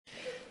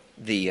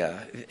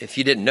if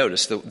you didn't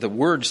notice, the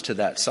words to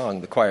that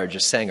song the choir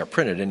just sang are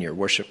printed in your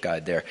worship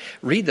guide there.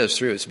 Read those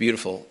through. It's a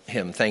beautiful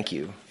hymn. Thank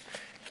you,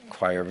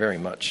 choir, very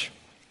much.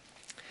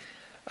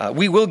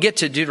 We will get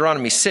to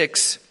Deuteronomy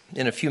 6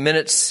 in a few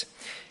minutes.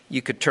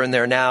 You could turn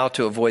there now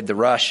to avoid the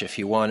rush if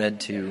you wanted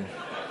to.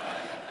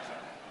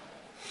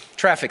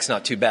 Traffic's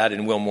not too bad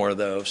in Wilmore,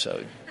 though,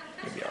 so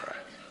you'll be all right.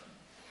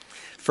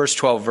 First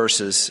 12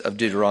 verses of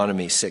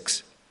Deuteronomy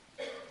 6.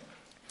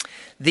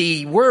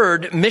 The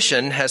word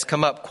mission has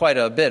come up quite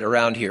a bit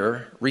around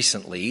here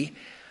recently.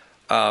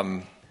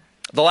 The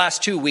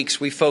last 2 weeks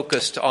we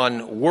focused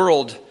on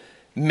world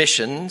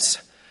missions,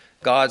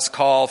 God's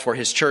call for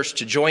his church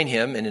to join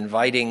him in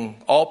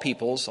inviting all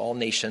peoples, all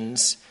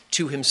nations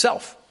to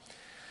himself.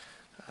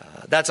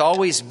 That's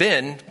always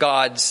been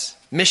God's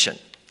mission.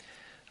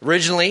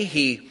 Originally,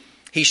 he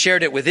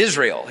shared it with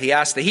Israel. He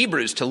asked the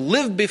Hebrews to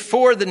live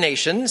before the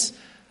nations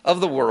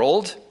of the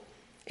world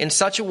in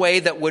such a way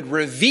that would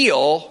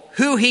reveal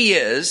who he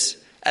is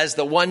as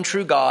the one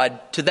true God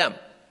to them.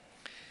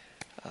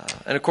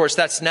 And of course,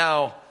 that's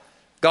now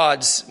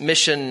God's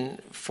mission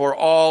for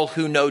all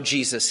who know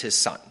Jesus, his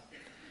son.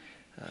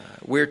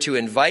 We're to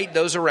invite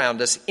those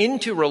around us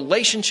into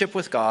relationship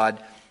with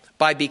God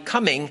by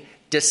becoming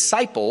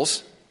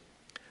disciples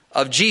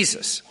of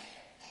Jesus.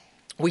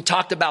 We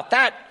talked about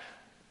that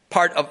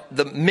part of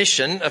the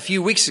mission a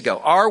few weeks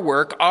ago. Our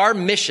work, our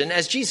mission,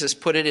 as Jesus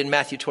put it in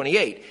Matthew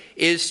 28,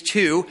 is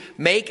to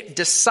make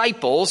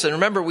disciples. And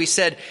remember, we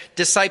said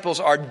disciples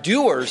are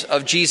doers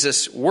of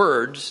Jesus'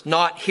 words,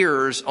 not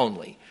hearers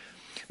only.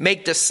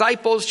 Make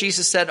disciples,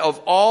 Jesus said,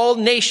 of all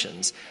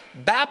nations,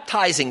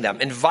 baptizing them,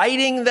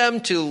 inviting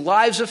them to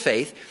lives of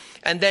faith,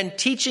 and then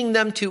teaching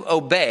them to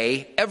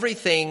obey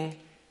everything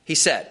he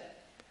said.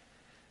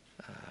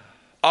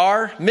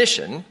 Our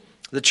mission,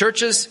 the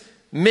church's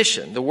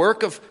mission, the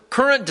work of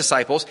current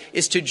disciples,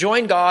 is to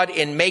join God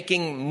in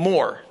making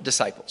more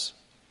disciples,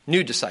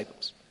 new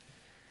disciples.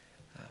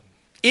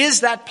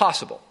 Is that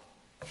possible?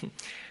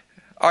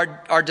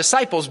 Are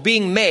disciples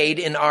being made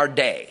in our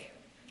day?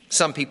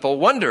 Some people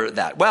wonder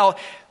that. Well,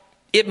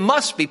 it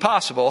must be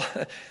possible.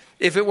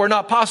 If it were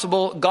not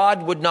possible,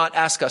 God would not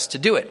ask us to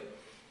do it.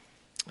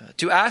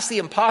 To ask the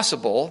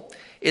impossible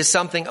is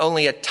something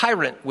only a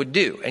tyrant would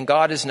do, and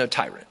God is no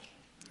tyrant.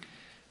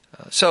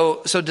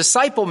 So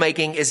disciple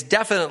making is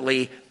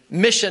definitely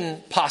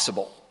mission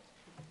possible.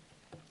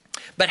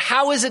 But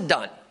how is it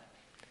done?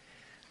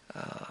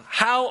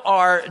 How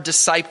are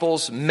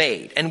disciples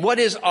made? And what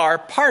is our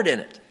part in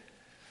it?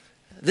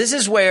 This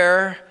is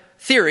where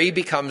theory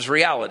becomes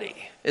reality,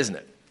 isn't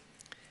it?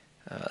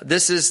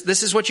 This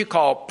is what you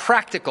call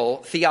practical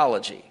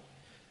theology.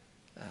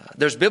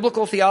 There's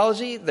biblical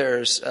theology,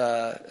 there's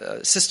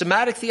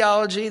systematic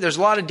theology, there's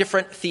a lot of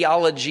different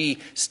theology,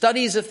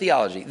 studies of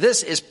theology.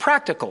 This is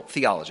practical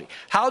theology.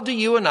 How do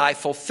you and I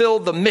fulfill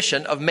the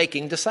mission of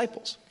making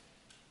disciples?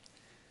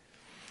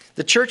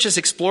 The church has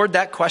explored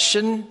that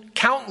question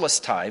countless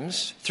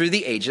times through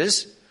the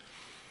ages,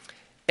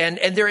 and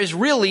there is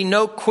really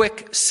no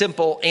quick,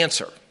 simple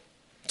answer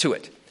to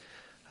it.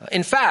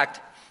 In fact,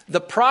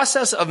 the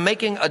process of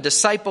making a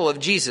disciple of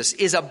Jesus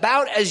is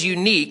about as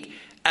unique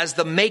as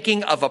the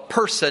making of a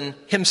person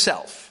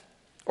himself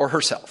or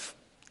herself.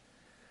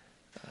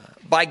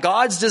 By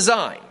God's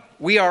design,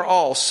 we are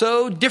all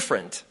so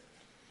different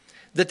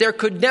that there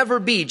could never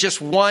be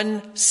just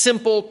one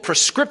simple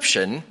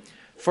prescription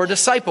for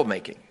disciple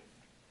making.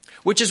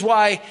 Which is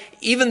why,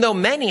 even though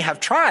many have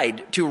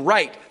tried to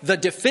write the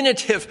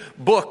definitive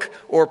book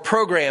or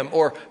program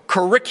or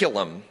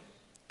curriculum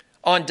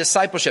on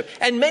discipleship,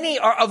 and many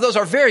of those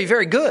are very,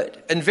 very good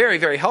and very,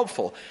 very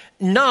helpful,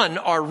 none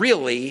are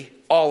really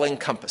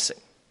all-encompassing.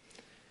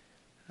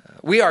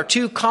 We are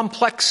too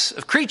complex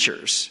of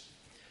creatures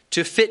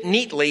to fit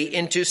neatly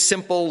into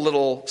simple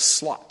little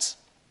slots.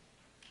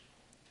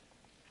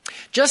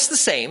 Just the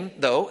same,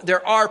 though,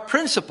 there are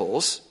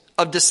principles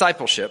of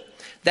discipleship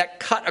that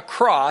cut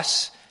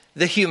across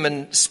the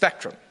human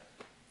spectrum.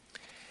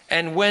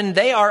 And when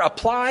they are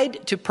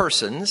applied to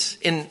persons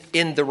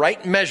in the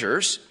right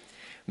measures,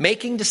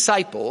 making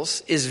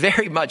disciples is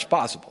very much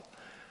possible.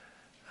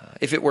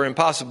 If it were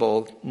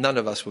impossible, none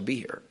of us would be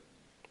here.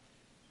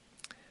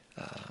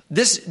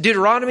 This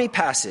Deuteronomy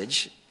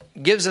passage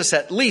gives us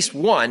at least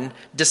one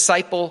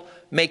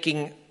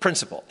disciple-making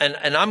principle.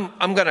 And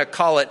I'm going to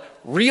call it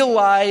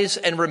realize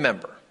and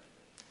remember.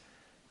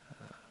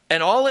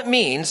 And all it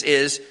means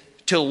is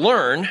to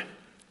learn,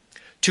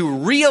 to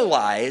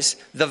realize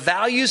the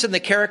values and the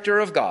character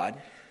of God,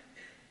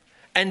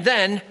 and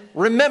then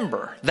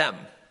remember them.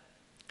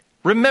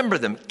 Remember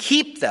them.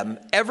 Keep them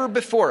ever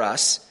before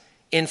us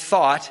in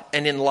thought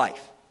and in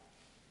life.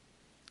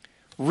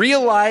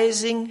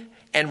 Realizing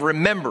and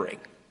remembering.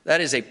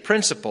 That is a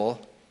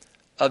principle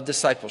of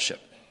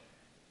discipleship.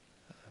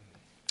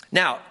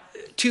 Now,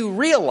 to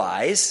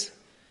realize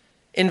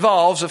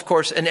involves, of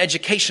course, an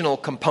educational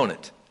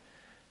component.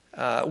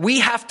 we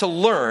have to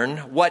learn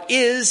what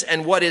is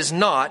and what is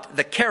not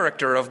the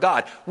character of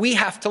God. We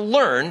have to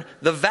learn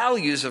the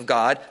values of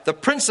God, the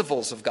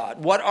principles of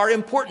God, what are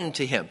important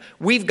to him.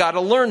 We've got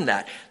to learn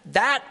that.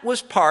 That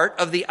was part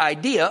of the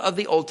idea of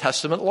the Old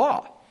Testament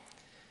law.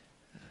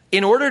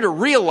 In order to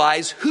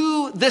realize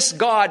who this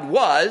God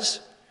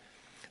was,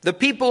 the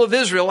people of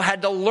Israel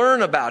had to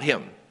learn about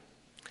him.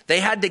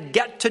 They had to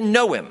get to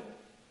know him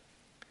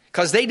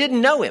because they didn't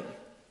know him.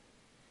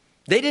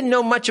 They didn't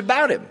know much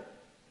about him.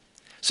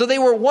 So they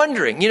were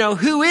wondering,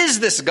 who is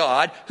this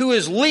God who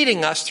is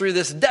leading us through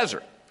this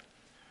desert?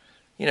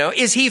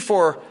 Is he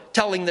for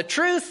telling the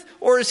truth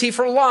or is he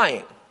for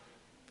lying?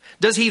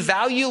 Does he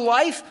value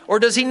life or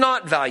does he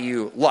not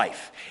value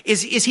life?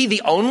 Is he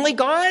the only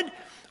God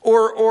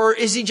or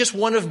is he just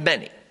one of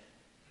many?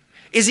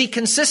 Is he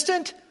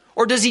consistent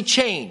or does he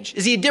change?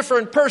 Is he a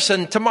different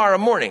person tomorrow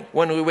morning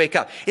when we wake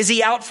up? Is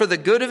he out for the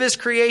good of his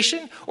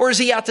creation or is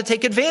he out to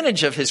take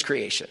advantage of his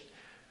creation?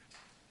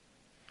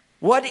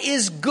 What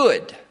is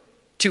good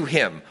to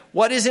him?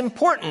 What is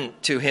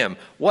important to him?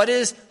 What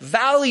is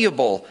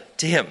valuable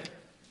to him?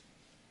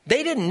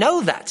 They didn't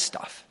know that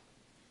stuff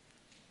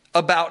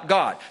about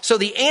God. So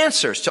the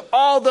answers to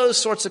all those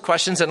sorts of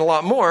questions and a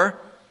lot more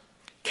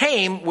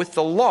came with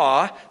the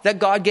law that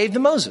God gave to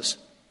Moses.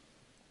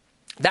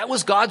 That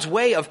was God's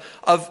way of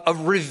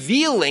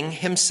revealing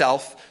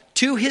himself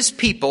to his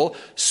people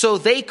so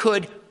they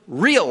could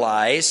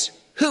realize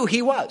who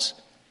he was.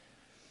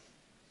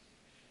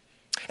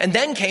 And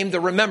then came the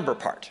remember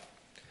part,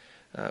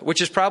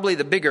 which is probably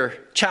the bigger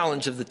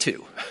challenge of the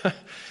two.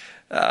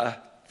 I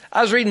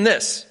was reading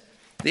this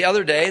the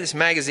other day, this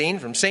magazine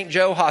from St.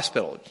 Joe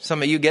Hospital.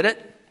 Some of you get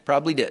it?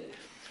 Probably did.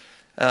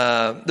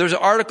 There's an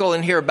article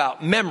in here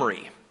about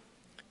memory,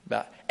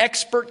 about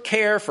expert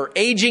care for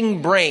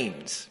aging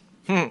brains.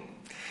 The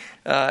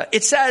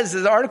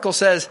article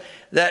says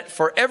that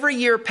for every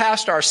year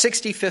past our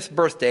 65th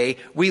birthday,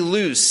 we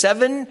lose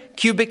 7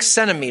 cubic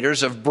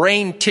centimeters of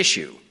brain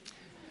tissue.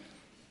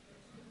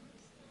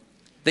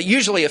 That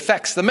usually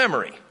affects the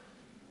memory,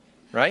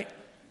 right?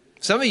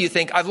 Some of you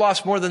think, I've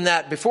lost more than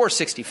that before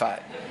 65.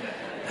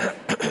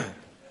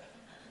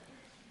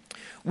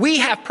 We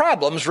have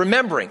problems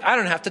remembering. I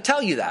don't have to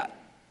tell you that.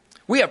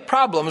 We have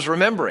problems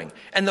remembering.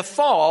 And the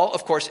fall,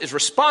 of course, is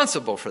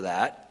responsible for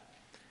that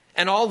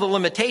and all the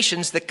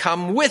limitations that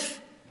come with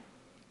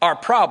our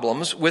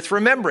problems with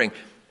remembering.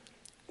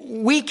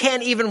 We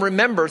can't even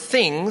remember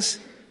things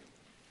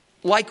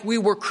like we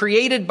were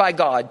created by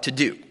God to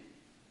do.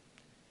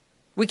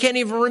 We can't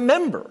even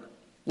remember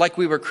like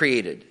we were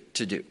created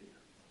to do.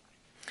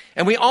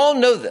 And we all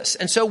know this.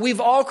 And so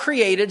we've all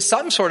created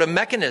some sort of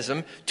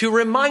mechanism to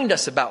remind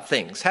us about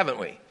things, haven't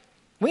we?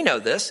 We know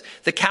this.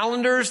 The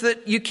calendars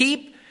that you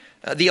keep,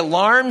 the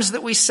alarms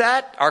that we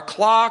set, our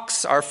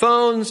clocks, our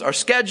phones, our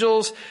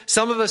schedules.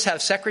 Some of us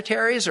have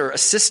secretaries or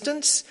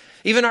assistants,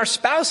 even our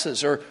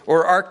spouses or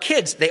our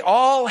kids. They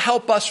all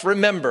help us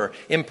remember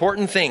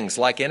important things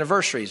like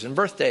anniversaries and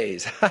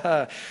birthdays.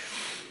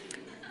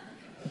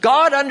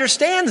 God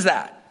understands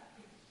that.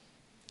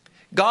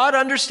 God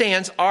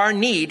understands our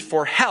need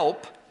for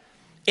help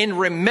in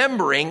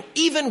remembering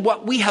even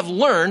what we have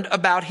learned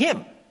about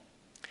him.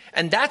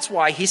 And that's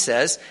why he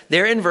says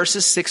there in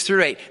verses 6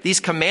 through 8, these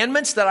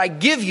commandments that I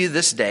give you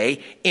this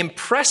day,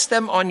 impress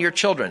them on your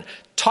children.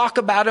 Talk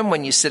about them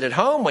when you sit at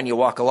home, when you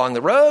walk along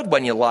the road,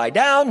 when you lie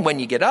down, when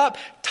you get up.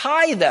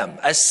 Tie them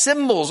as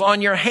symbols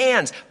on your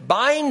hands.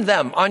 Bind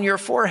them on your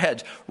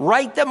foreheads.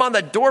 Write them on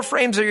the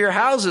doorframes of your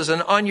houses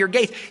and on your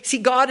gates. See,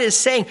 God is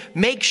saying,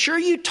 make sure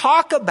you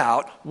talk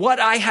about what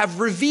I have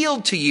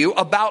revealed to you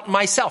about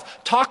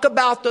myself. Talk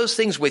about those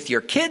things with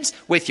your kids,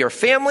 with your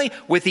family,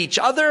 with each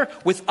other,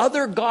 with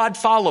other God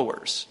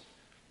followers.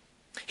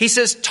 He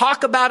says,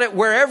 talk about it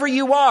wherever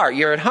you are.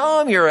 You're at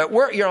home, you're at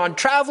work, you're on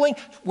traveling,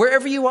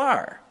 wherever you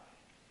are.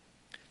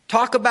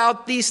 Talk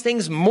about these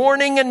things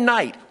morning and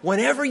night,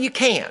 whenever you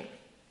can.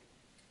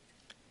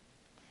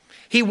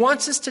 He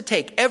wants us to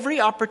take every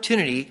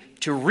opportunity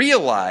to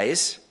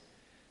realize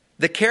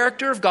the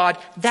character of God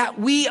that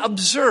we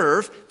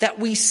observe, that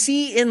we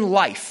see in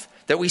life,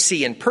 that we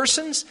see in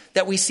persons,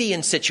 that we see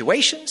in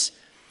situations,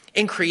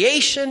 in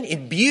creation,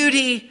 in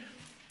beauty,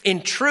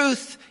 in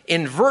truth,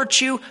 in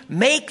virtue.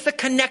 Make the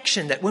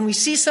connection that when we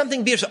see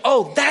something beautiful,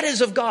 oh, that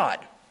is of God.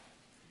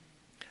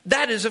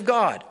 That is of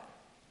God.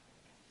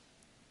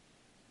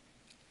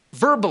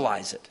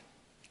 Verbalize it.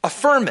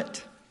 Affirm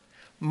it.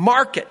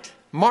 Mark it.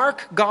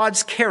 Mark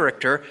God's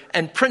character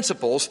and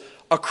principles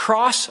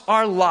across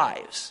our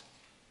lives.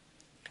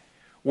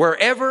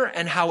 Wherever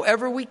and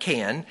however we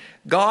can,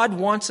 God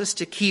wants us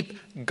to keep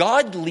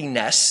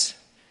godliness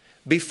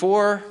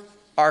before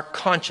our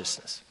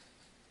consciousness.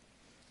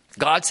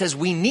 God says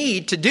we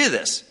need to do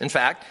this, in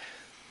fact,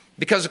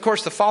 because, of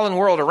course, the fallen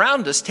world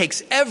around us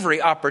takes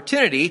every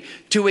opportunity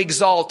to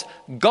exalt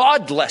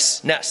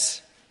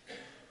godlessness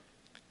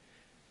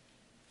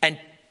and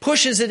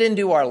pushes it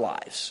into our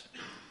lives.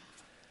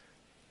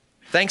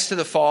 Thanks to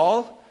the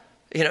fall,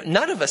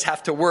 none of us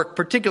have to work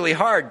particularly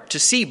hard to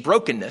see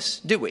brokenness,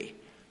 do we?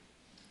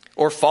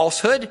 Or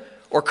falsehood,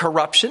 or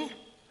corruption,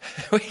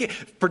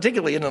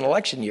 particularly in an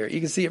election year. You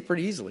can see it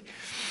pretty easily.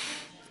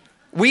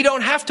 We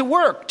don't have to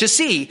work to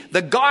see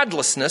the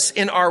godlessness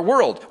in our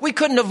world. We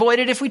couldn't avoid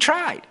it if we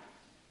tried.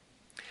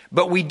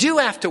 But we do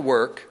have to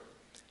work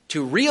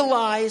to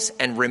realize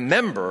and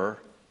remember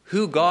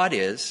who God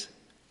is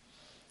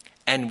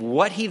and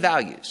what he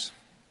values.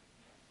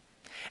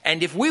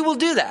 And if we will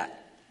do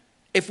that,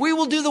 if we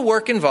will do the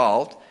work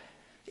involved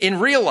in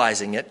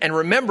realizing it and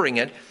remembering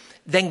it,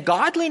 then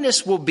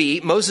godliness will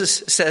be,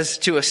 Moses says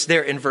to us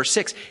there in verse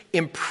 6,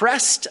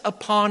 impressed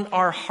upon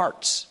our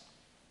hearts.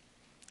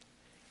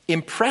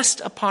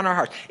 Impressed upon our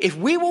hearts. If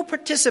we will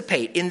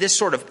participate in this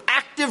sort of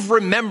active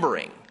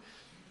remembering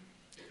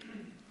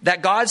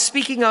that God's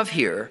speaking of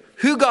here,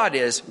 who God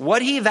is,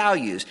 what he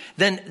values,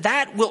 then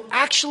that will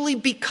actually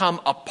become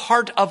a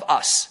part of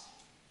us.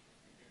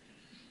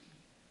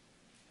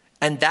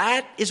 And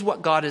that is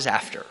what God is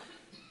after.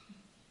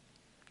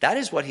 That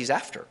is what he's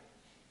after.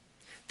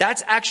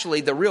 That's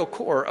actually the real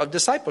core of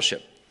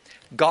discipleship.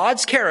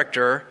 God's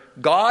character,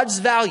 God's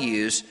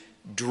values,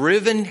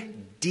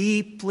 driven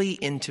deeply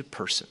into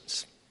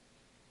persons.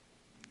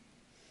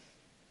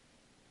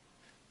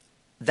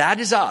 That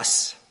is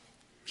us,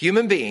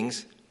 human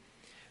beings,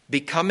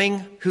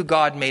 becoming who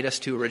God made us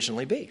to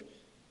originally be.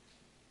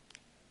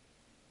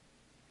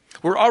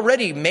 We're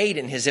already made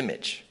in his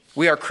image.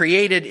 We are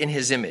created in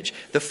his image.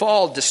 The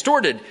fall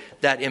distorted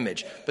that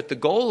image. But the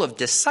goal of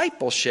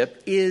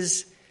discipleship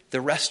is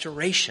the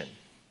restoration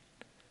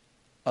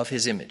of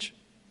his image.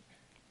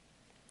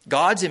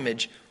 God's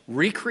image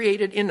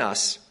recreated in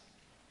us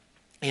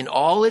in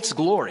all its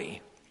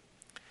glory,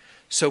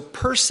 so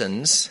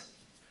persons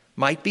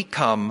might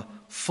become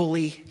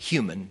fully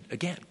human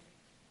again.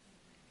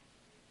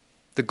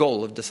 The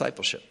goal of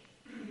discipleship.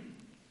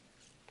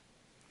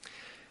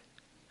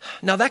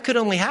 Now, that could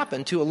only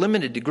happen to a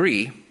limited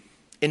degree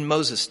in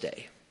Moses'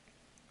 day.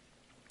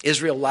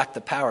 Israel lacked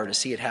the power to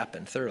see it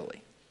happen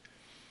thoroughly.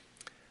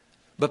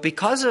 But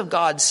because of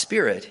God's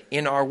Spirit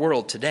in our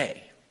world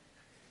today,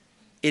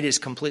 it is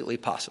completely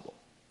possible.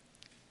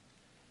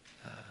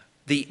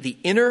 The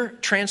inner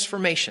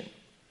transformation,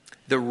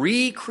 the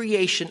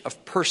recreation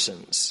of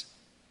persons,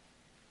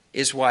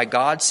 is why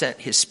God sent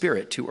his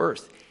Spirit to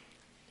earth.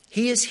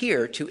 He is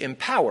here to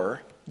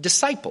empower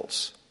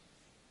disciples,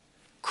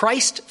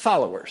 Christ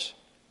followers,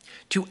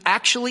 to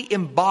actually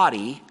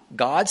embody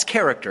God's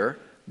character,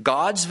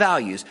 God's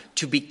values,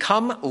 to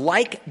become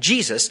like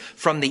Jesus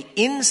from the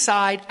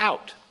inside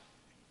out.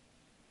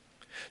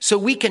 So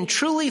we can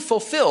truly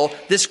fulfill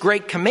this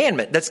great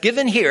commandment that's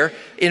given here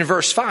in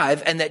verse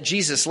 5 and that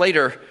Jesus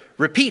later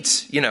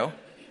repeats,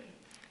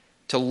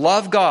 to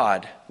love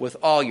God with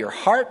all your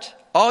heart,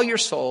 all your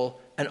soul,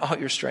 and all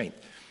your strength.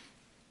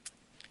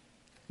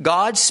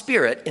 God's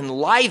Spirit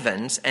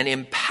enlivens and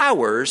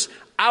empowers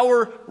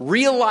our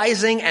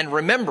realizing and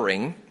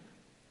remembering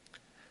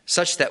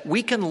such that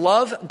we can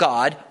love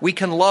God, we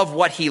can love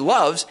what he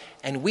loves,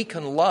 and we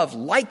can love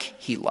like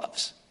he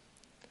loves.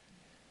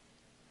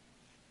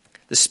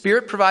 The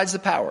Spirit provides the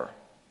power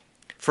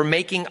for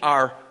making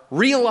our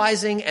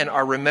realizing and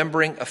our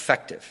remembering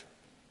effective.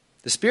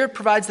 The Spirit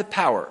provides the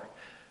power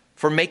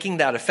for making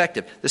that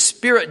effective. The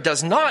Spirit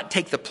does not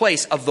take the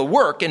place of the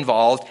work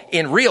involved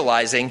in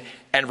realizing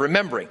and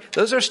remembering.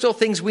 Those are still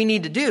things we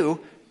need to do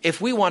if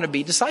we want to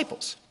be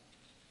disciples.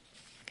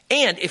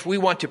 And if we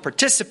want to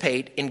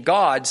participate in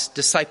God's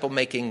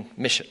disciple-making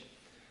mission.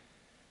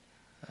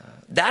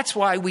 That's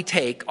why we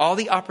take all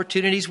the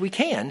opportunities we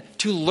can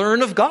to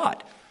learn of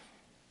God.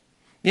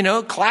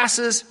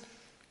 Classes,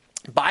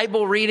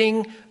 Bible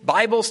reading,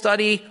 Bible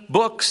study,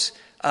 books,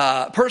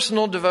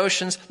 personal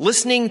devotions,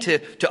 listening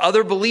to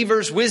other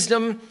believers'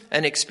 wisdom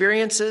and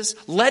experiences,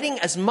 letting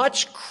as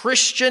much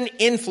Christian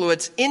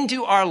influence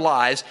into our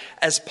lives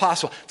as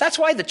possible. That's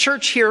why the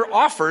church here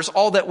offers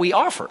all that we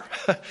offer.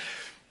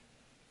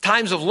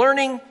 Times of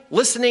learning,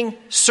 listening,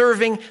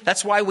 serving.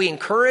 That's why we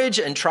encourage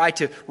and try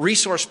to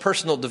resource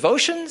personal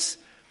devotions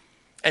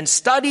and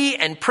study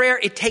and prayer.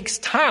 It takes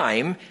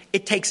time.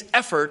 It takes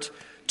effort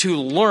to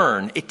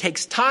learn. It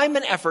takes time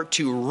and effort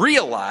to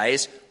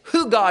realize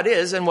who God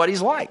is and what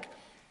he's like.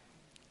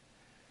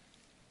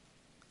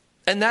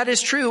 And that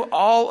is true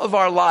all of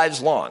our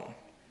lives long.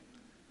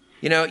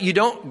 You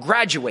don't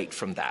graduate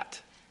from that.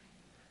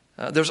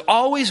 There's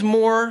always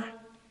more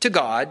to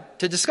God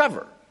to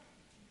discover.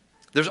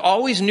 There's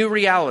always new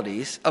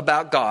realities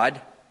about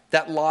God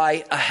that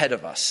lie ahead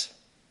of us.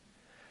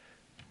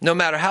 No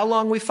matter how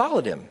long we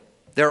followed him,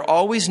 there are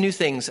always new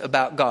things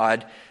about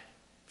God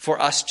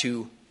for us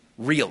to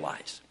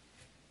realize.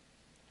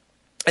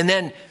 And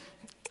then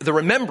the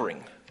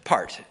remembering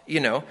part,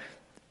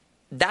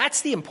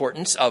 that's the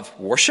importance of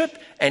worship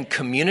and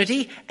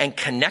community and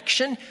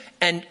connection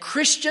and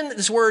Christian,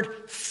 this word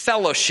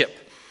fellowship.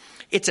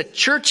 It's a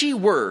churchy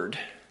word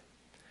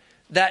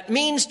that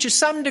means to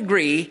some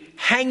degree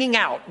hanging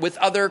out with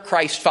other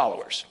Christ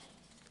followers,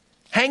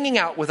 hanging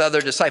out with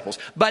other disciples.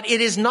 But it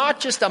is not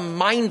just a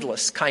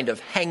mindless kind of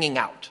hanging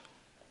out.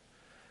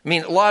 A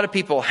lot of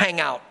people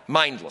hang out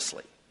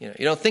mindlessly. You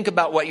don't think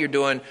about what you're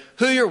doing,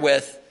 who you're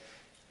with.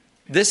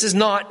 This is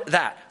not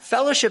that.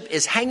 Fellowship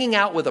is hanging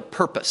out with a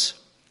purpose.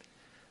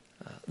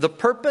 The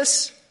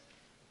purpose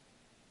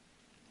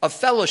of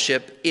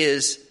fellowship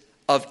is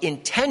of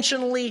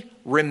intentionally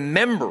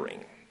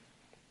remembering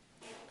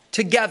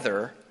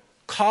together,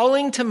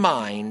 calling to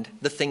mind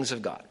the things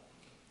of God.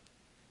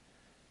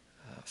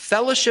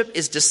 Fellowship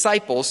is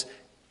disciples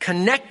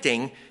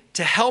connecting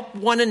to help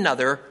one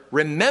another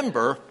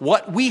remember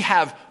what we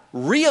have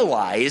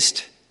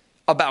realized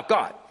about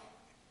God.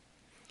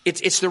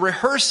 It's the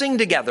rehearsing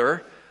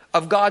together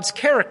of God's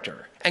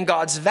character and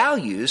God's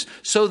values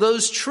so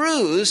those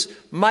truths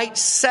might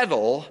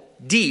settle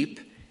deep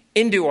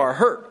into our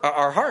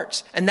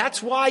hearts. And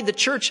that's why the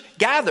church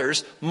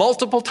gathers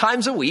multiple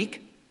times a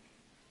week.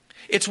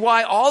 It's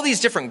why all these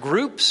different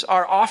groups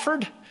are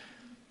offered,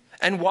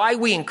 and why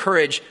we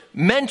encourage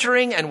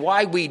mentoring, and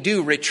why we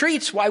do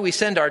retreats, why we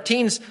send our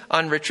teens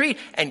on retreat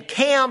and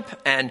camp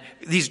and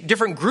these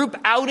different group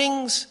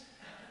outings,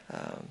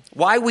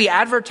 why we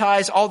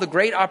advertise all the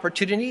great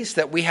opportunities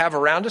that we have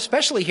around,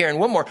 especially here in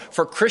Wilmore,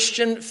 for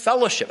Christian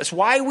fellowship. It's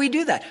why we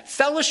do that.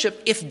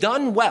 Fellowship, if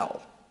done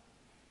well,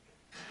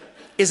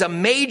 is a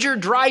major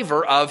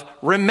driver of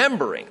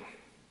remembering.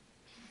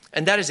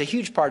 And that is a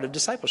huge part of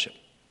discipleship.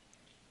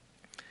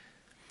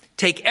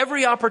 Take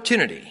every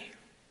opportunity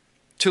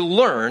to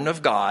learn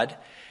of God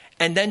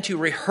and then to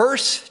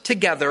rehearse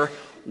together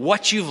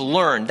what you've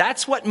learned.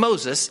 That's what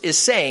Moses is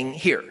saying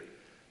here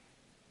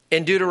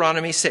in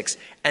Deuteronomy 6.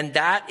 And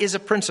that is a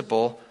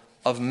principle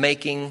of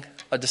making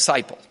a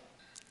disciple.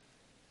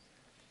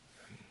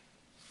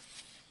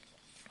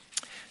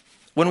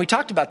 When we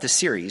talked about this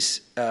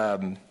series,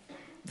 the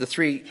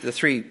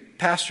three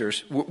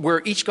pastors,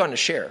 we're each going to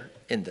share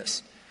in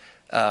this.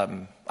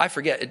 I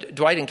forget,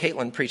 Dwight and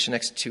Caitlin preach the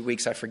next 2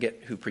 weeks. I forget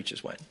who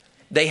preaches when.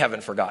 They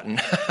haven't forgotten,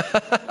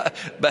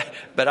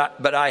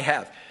 but I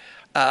have.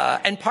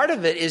 And part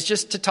of it is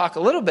just to talk a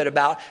little bit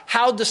about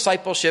how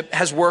discipleship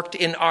has worked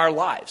in our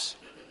lives.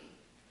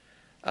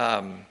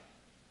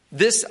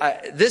 This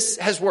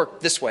has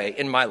worked this way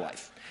in my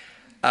life.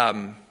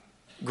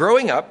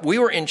 Growing up, we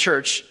were in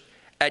church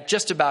at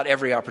just about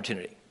every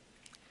opportunity.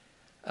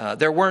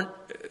 There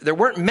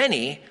weren't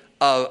many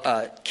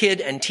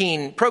kid and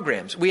teen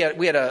programs. We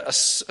had a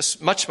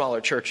much smaller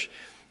church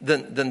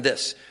than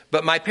this,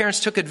 but my parents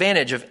took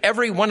advantage of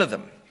every one of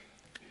them.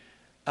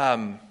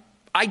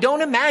 I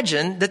don't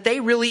imagine that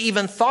they really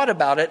even thought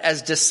about it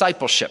as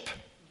discipleship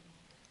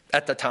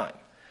at the time.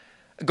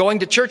 Going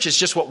to church is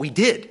just what we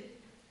did.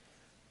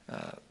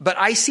 But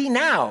I see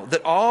now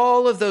that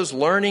all of those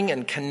learning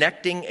and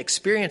connecting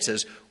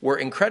experiences were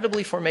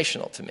incredibly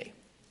formational to me.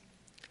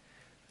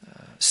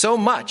 So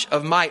much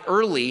of my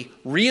early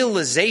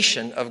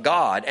realization of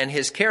God and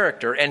his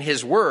character and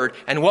his word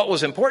and what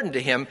was important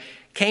to him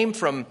came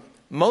from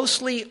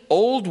mostly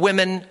old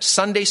women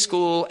Sunday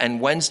school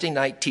and Wednesday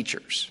night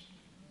teachers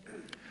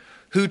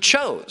who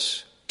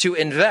chose to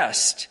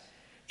invest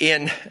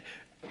in,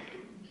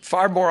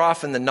 far more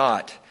often than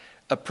not,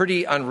 a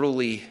pretty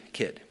unruly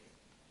kid.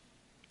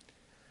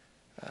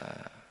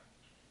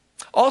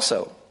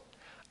 Also,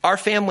 our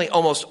family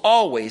almost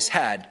always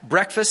had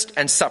breakfast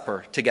and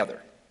supper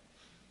together.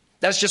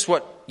 That's just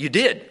what you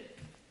did.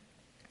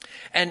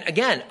 And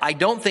again, I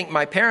don't think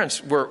my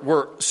parents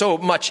were so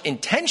much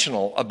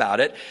intentional about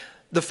it.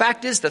 The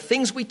fact is, the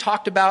things we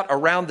talked about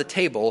around the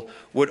table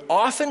would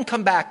often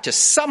come back to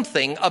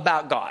something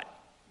about God.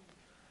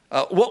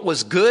 What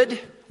was good,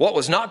 what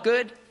was not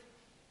good,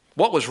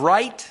 what was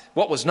right,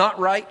 what was not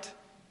right.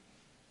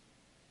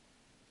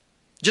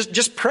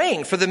 Just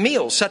praying for the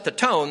meal set the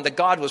tone that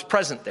God was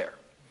present there.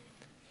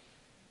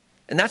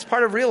 And that's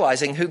part of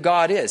realizing who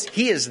God is.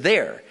 He is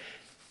there.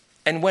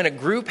 And when a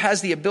group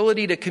has the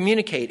ability to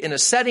communicate in a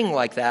setting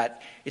like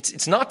that,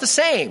 it's not the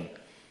same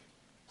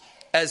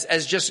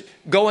as just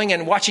going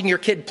and watching your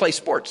kid play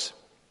sports.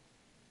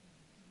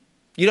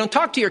 You don't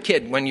talk to your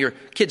kid when your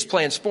kid's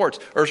playing sports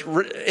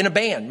or in a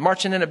band,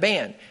 marching in a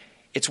band.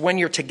 It's when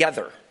you're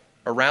together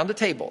around a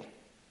table,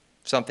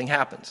 something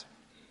happens.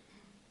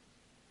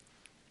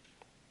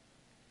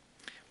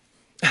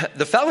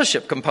 The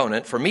fellowship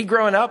component for me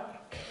growing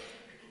up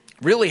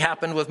really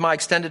happened with my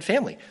extended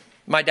family.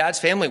 My dad's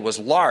family was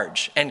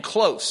large and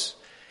close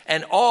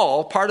and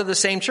all part of the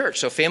same church.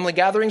 So family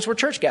gatherings were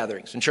church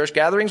gatherings and church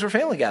gatherings were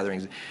family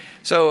gatherings.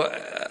 So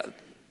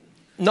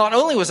not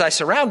only was I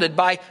surrounded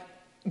by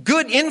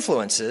good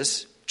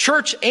influences,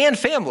 church and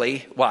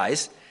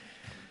family-wise,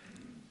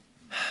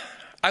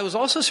 I was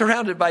also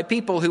surrounded by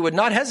people who would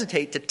not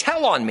hesitate to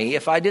tell on me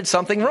if I did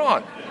something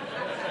wrong.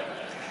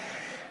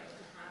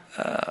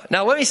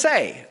 Now, let me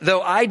say,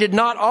 though I did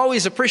not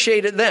always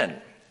appreciate it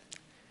then,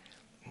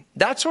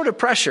 that sort of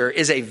pressure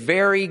is a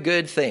very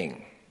good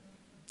thing.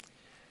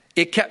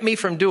 It kept me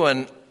from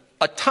doing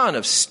a ton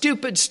of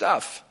stupid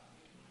stuff.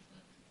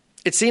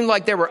 It seemed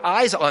like there were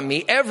eyes on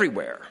me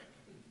everywhere.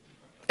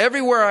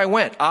 Everywhere I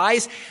went,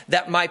 eyes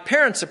that my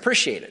parents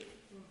appreciated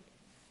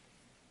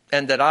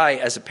and that I,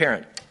 as a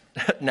parent,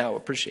 now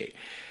appreciate.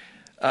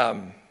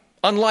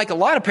 Unlike a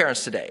lot of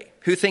parents today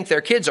who think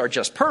their kids are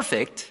just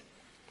perfect,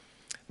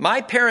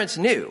 My parents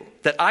knew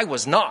that I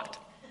was not.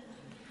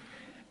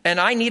 And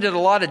I needed a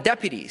lot of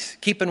deputies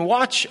keeping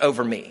watch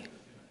over me.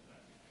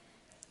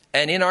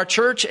 And in our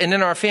church and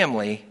in our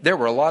family, there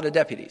were a lot of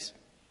deputies.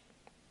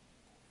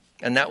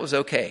 And that was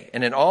okay.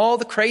 And in all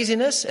the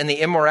craziness and the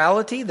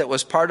immorality that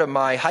was part of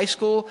my high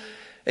school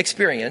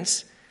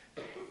experience,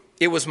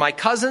 it was my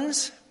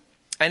cousins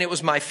and it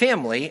was my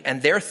family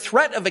and their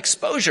threat of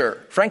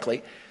exposure,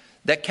 frankly,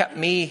 that kept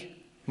me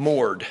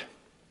moored.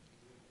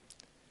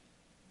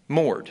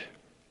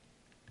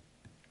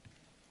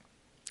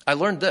 I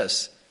learned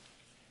this.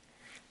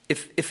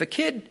 If a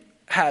kid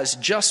has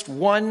just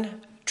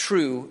one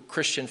true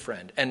Christian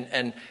friend,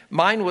 and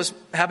mine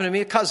happened to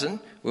be a cousin.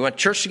 We went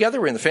to church together,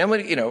 we were in the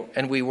family,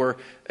 and we were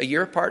a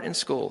year apart in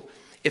school.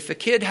 If a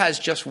kid has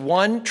just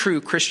one true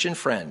Christian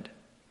friend,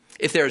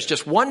 if there's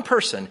just one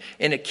person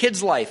in a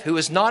kid's life who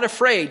is not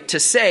afraid to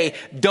say,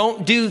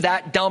 don't do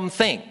that dumb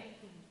thing.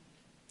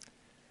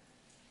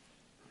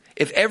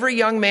 If every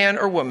young man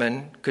or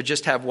woman could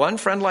just have one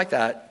friend like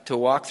that to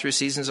walk through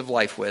seasons of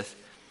life with,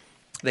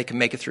 they can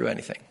make it through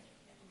anything.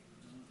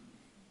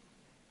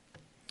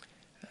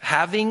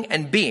 Having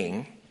and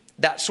being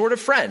that sort of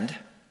friend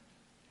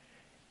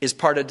is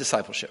part of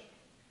discipleship.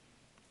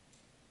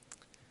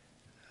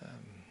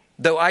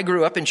 Though I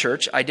grew up in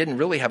church, I didn't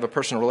really have a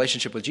personal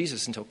relationship with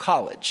Jesus until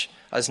college.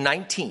 I was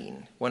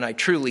 19 when I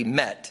truly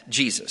met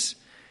Jesus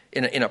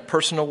in a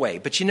personal way.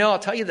 But I'll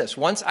tell you this.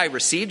 Once I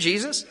received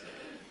Jesus,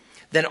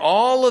 then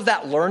all of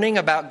that learning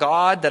about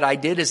God that I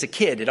did as a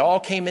kid, it all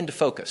came into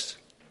focus.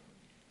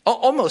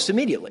 Almost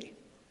immediately.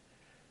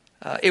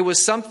 It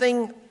was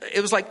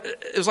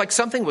like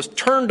something was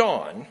turned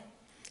on,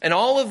 and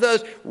all of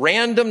those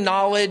random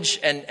knowledge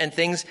and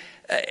things,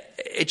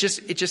 it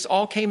just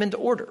all came into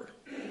order.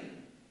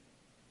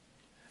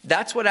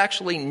 That's what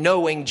actually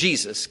knowing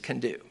Jesus can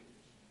do.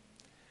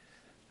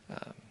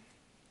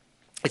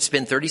 It's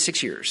been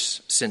 36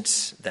 years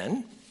since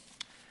then,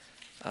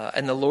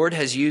 and the Lord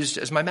has used,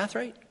 is my math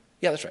right?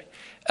 Yeah, that's right.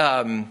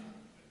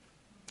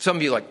 Some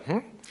of you are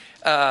like,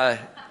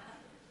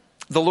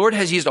 the Lord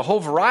has used a whole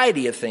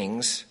variety of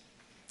things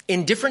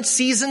in different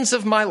seasons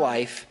of my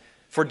life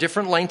for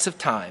different lengths of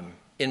time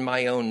in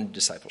my own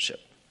discipleship.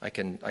 I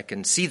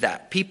can see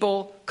that.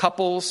 People,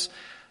 couples,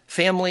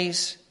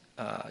 families,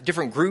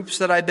 different groups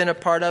that I've been a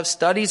part of,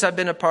 studies I've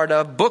been a part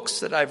of,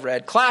 books that I've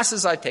read,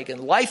 classes I've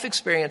taken, life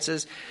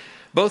experiences,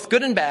 both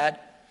good and bad,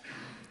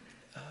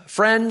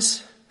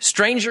 friends,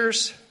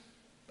 strangers,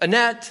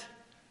 Annette,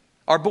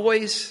 our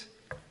boys.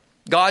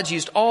 God's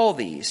used all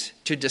these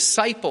to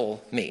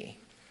disciple me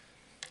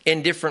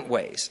in different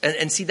ways.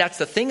 And see, that's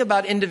the thing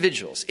about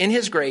individuals. In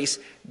his grace,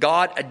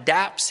 God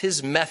adapts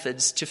his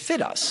methods to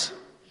fit us,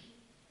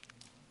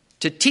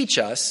 to teach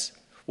us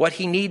what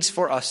he needs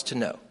for us to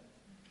know.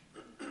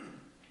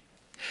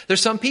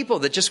 There's some people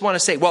that just want to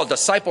say, well,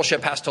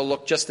 discipleship has to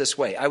look just this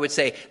way. I would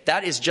say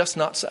that is just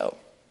not so.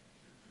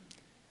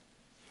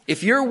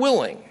 If we're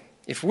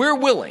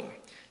willing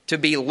to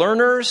be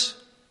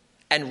learners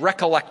and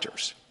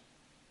recollectors,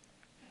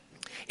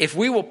 if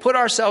we will put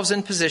ourselves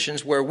in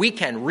positions where we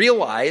can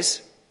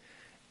realize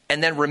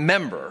and then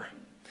remember,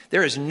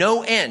 there is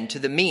no end to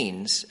the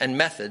means and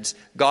methods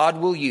God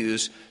will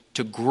use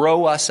to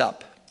grow us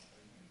up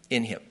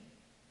in him.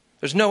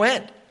 There's no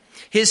end.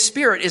 His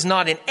Spirit is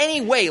not in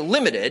any way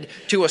limited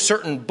to a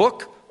certain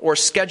book or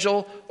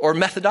schedule or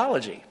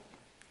methodology.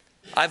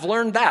 I've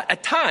learned that.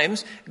 At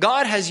times,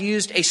 God has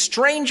used a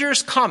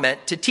stranger's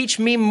comment to teach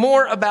me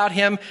more about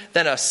him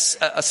than a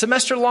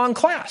semester-long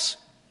class.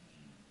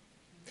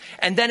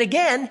 And then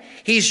again,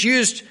 he's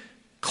used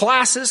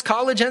classes,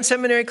 college and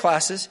seminary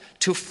classes,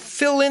 to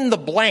fill in the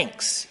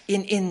blanks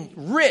in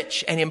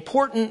rich and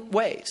important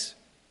ways.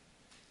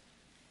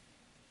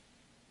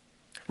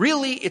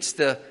 Really, it's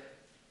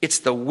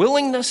the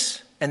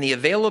willingness and the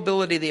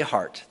availability of the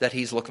heart that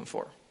he's looking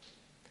for.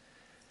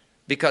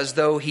 Because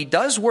though he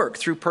does work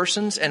through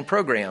persons and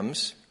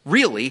programs,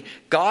 really,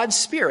 God's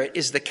Spirit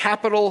is the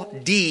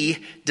capital D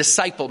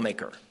disciple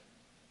maker,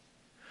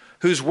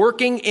 who's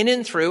working in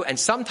and through, and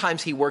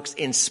sometimes he works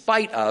in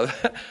spite of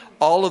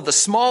all of the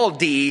small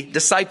d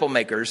disciple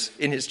makers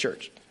in his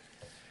church.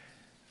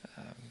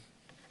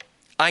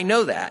 I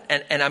know that,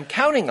 and I'm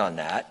counting on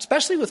that,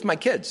 especially with my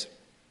kids.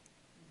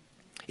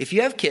 If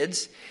you have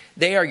kids,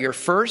 they are your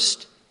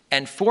first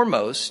and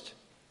foremost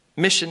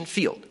mission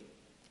field.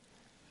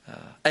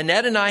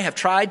 Annette and I have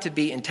tried to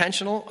be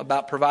intentional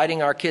about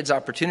providing our kids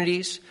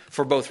opportunities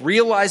for both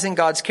realizing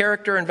God's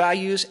character and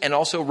values and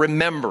also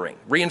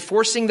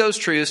reinforcing those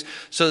truths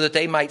so that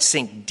they might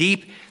sink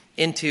deep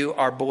into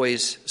our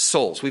boys'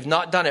 souls. We've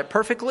not done it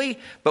perfectly,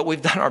 but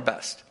we've done our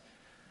best.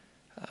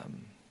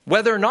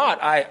 Whether or not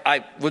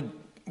I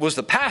was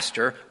the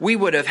pastor, we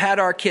would have had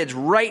our kids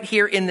right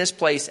here in this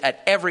place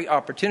at every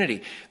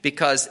opportunity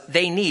because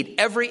they need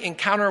every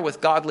encounter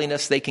with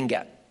godliness they can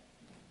get.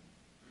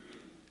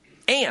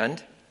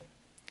 And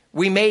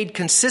we made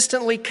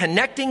consistently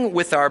connecting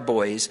with our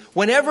boys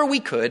whenever we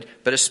could,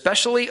 but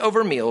especially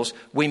over meals,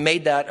 we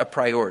made that a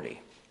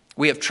priority.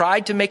 We have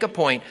tried to make a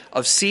point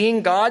of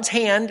seeing God's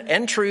hand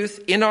and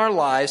truth in our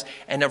lives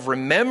and of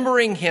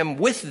remembering him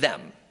with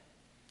them.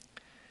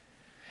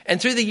 And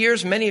through the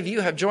years, many of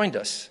you have joined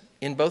us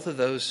in both of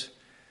those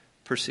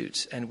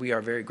pursuits, and we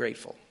are very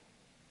grateful.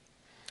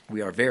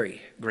 We are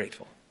very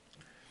grateful.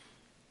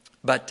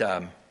 But,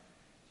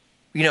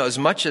 as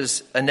much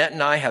as Annette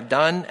and I have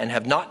done and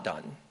have not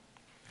done,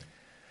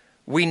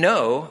 we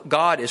know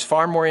God is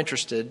far more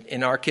interested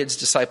in our kids'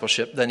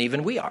 discipleship than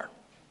even we are.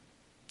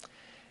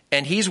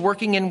 And he's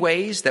working in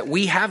ways that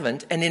we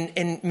haven't, and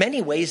in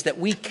many ways that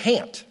we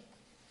can't.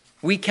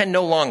 We can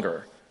no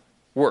longer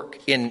work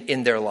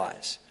in their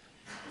lives.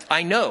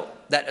 I know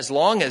that as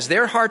long as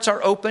their hearts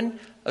are open,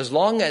 as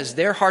long as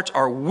their hearts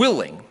are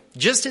willing,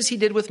 just as he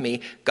did with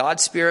me,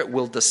 God's Spirit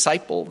will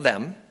disciple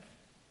them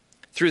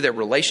through their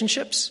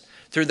relationships,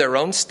 through their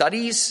own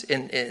studies,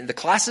 in the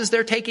classes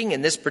they're taking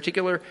in this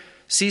particular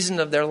season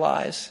of their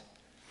lives.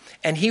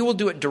 And he will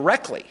do it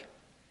directly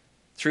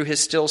through his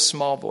still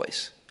small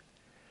voice.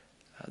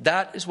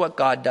 That is what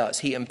God does.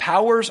 He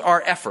empowers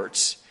our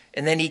efforts,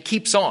 and then he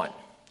keeps on.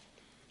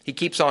 He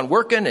keeps on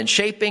working and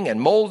shaping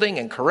and molding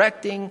and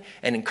correcting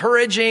and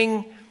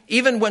encouraging,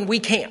 even when we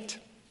can't.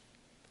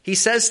 He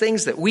says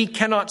things that we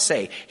cannot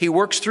say. He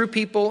works through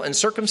people and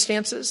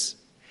circumstances.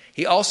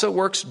 He also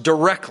works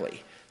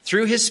directly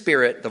through his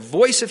Spirit, the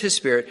voice of his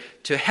Spirit,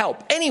 to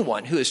help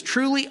anyone who is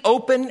truly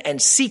open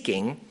and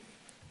seeking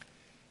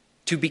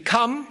to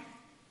become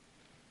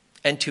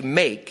and to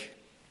make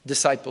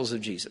disciples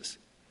of Jesus.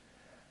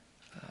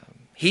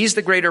 He's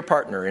the greater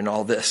partner in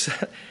all this,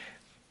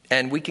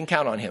 and we can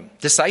count on him.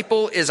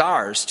 Disciple is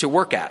ours to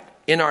work at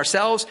in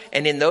ourselves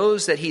and in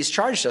those that he's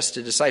charged us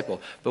to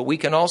disciple. But we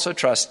can also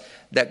trust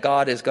that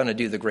God is going to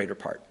do the greater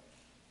part.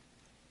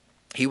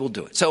 He will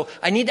do it. So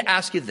I need to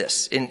ask you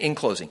this in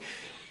closing.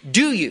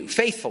 Do you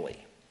faithfully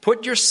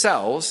put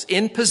yourselves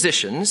in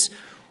positions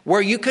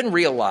where you can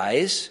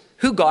realize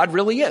who God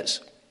really is?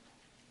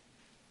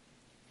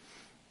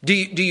 Do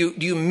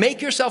you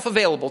make yourself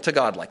available to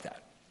God like that?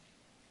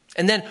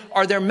 And then,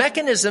 are there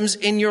mechanisms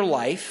in your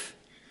life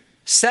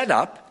set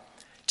up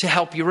to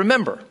help you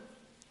remember?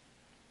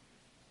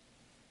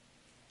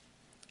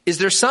 Is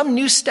there some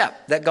new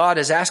step that God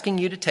is asking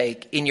you to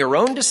take in your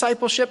own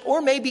discipleship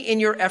or maybe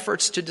in your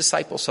efforts to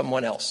disciple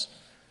someone else?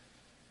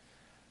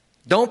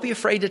 Don't be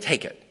afraid to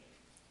take it.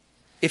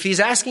 If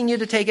he's asking you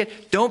to take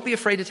it, don't be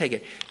afraid to take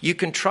it. You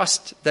can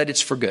trust that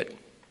it's for good,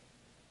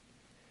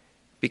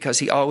 because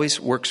he always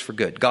works for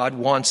good. God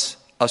wants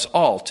us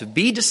all to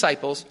be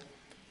disciples.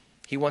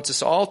 He wants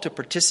us all to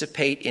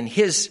participate in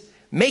his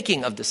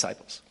making of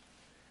disciples.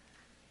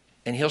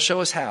 And he'll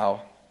show us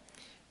how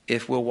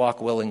if we'll walk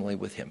willingly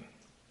with him.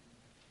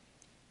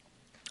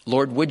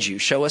 Lord, would you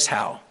show us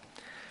how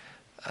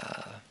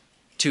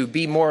to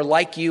be more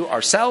like you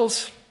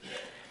ourselves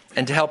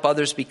and to help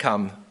others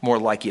become more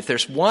like you. If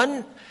there's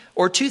one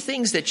or two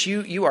things that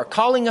you are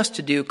calling us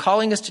to do,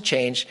 calling us to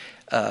change,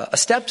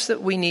 steps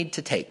that we need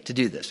to take to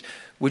do this,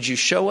 would you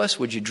show us,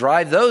 would you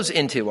drive those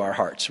into our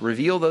hearts,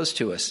 reveal those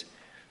to us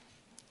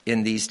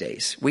in these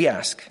days? We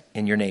ask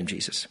in your name,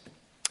 Jesus.